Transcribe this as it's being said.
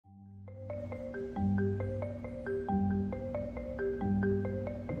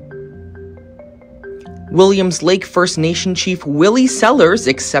Williams Lake First Nation Chief Willie Sellers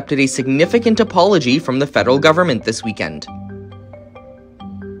accepted a significant apology from the federal government this weekend.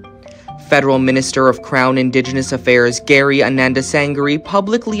 Federal Minister of Crown-Indigenous Affairs Gary Anandasangaree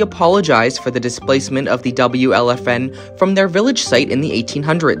publicly apologized for the displacement of the WLFN from their village site in the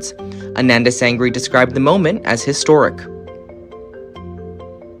 1800s. Anandasangaree described the moment as historic.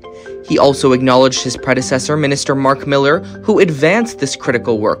 He also acknowledged his predecessor, Minister Mark Miller, who advanced this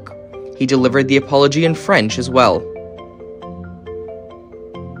critical work. He delivered the apology in French as well.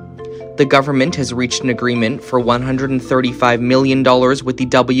 The government has reached an agreement for $135 million with the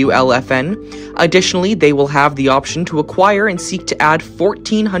WLFN. Additionally, they will have the option to acquire and seek to add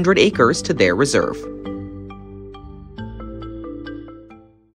 1,400 acres to their reserve.